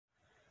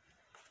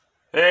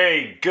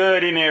Hey,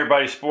 good evening,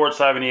 everybody. Sports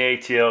HIVING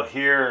ATL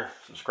here.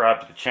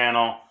 Subscribe to the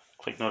channel,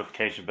 click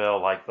notification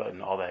bell, like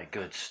button, all that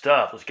good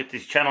stuff. Let's get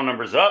these channel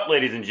numbers up,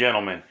 ladies and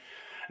gentlemen.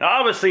 Now,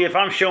 obviously, if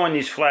I'm showing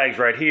these flags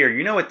right here,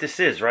 you know what this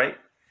is, right?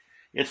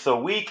 It's the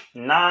Week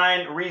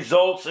 9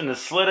 results in the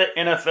Slita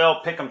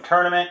NFL Pick'em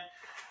tournament.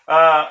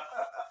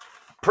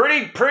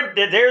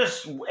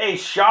 There's a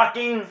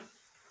shocking,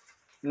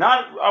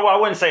 I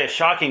wouldn't say a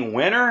shocking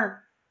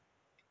winner,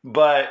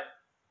 but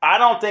I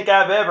don't think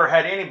I've ever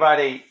had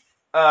anybody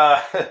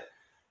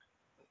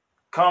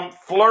come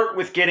flirt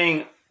with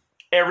getting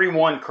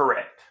everyone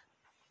correct.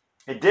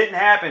 It didn't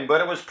happen, but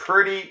it was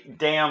pretty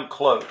damn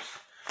close.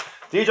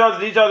 These are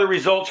the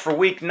results for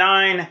Week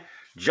 9.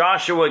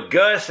 Joshua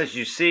Gus, as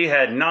you see,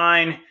 had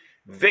 9.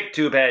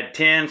 VicTube had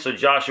 10, so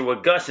Joshua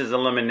Gus is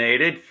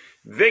eliminated.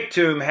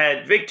 VicTube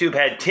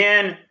had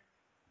 10,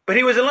 but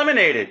he was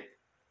eliminated,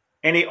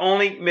 and he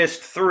only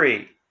missed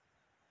 3.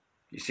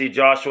 You see,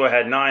 Joshua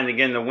had 9.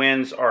 Again, the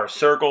wins are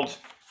circled.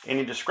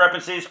 Any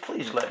discrepancies,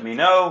 please let me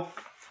know.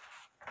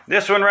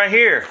 This one right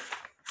here,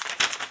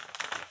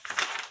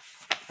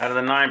 out of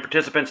the 9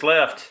 participants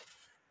left,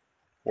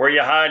 Where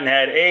You Hiding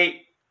had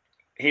 8.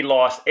 He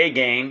lost a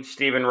game.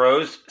 Stephen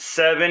Rose,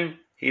 7.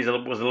 He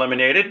was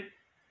eliminated.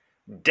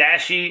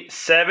 Dashy,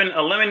 7,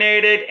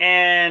 eliminated.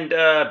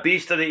 And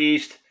Beast of the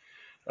East,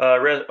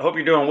 hope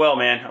you're doing well,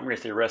 man. I'm going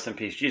to say rest in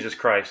peace. Jesus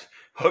Christ.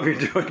 Hope you're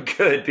doing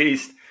good,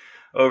 Beast.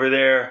 Over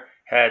there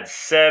had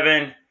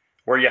 7.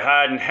 Where You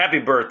Hiding? Happy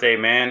birthday,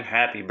 man.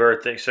 Happy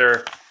birthday,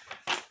 sir.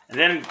 And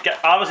then,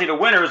 obviously, the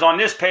winner is on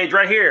this page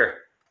right here.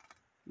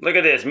 Look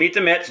at this. Meet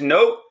the Mets.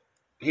 Nope.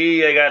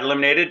 He got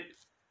eliminated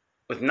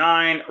with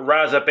 9.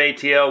 Rise Up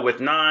ATL with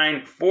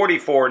 9.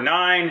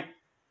 44-9.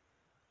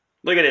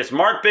 Look at this.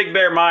 Mark Big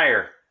Bear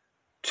Meyer.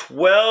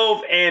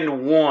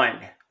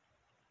 12-1.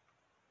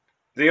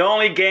 The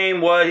only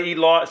game he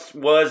lost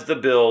was the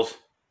Bills.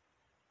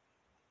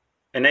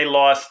 And they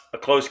lost a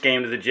close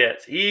game to the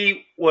Jets.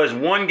 He was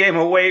 1 game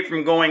away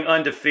from going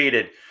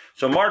undefeated.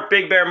 So Mark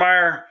Big Bear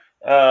Meyer,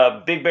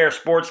 Big Bear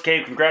Sports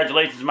Cave,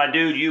 congratulations, my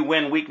dude. You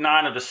win Week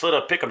 9 of the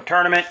Slita Pick'em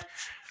tournament.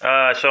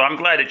 So I'm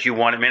glad that you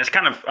won it, man. It's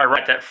kind of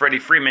ironic that Freddie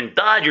Freeman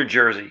Dodger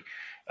jersey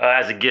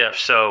as a gift.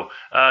 So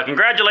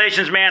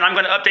congratulations, man. I'm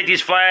going to update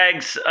these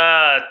flags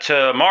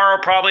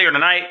tomorrow probably or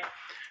tonight.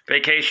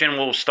 Vacation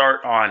will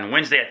start on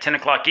Wednesday at 10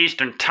 o'clock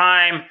Eastern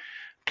time.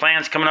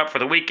 Plans coming up for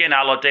the weekend.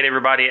 I'll update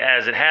everybody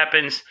as it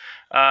happens.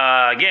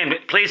 Again,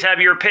 please have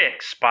your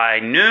picks by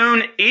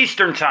noon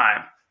Eastern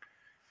time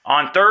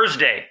on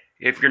Thursday.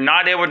 If you're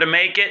not able to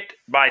make it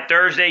by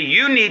Thursday,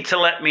 you need to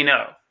let me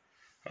know.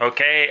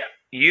 Okay?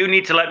 You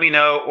need to let me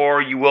know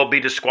or you will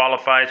be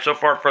disqualified. So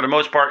far, for the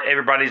most part,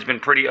 everybody's been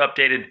pretty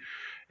updated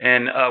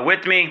and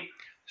with me.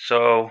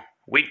 So,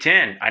 Week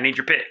 10, I need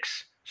your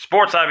picks.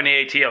 Sports HIVING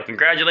ATL.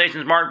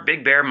 Congratulations, Mark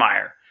Big Bear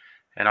Meyer.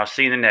 And I'll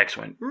see you in the next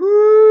one.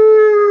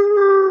 Woo!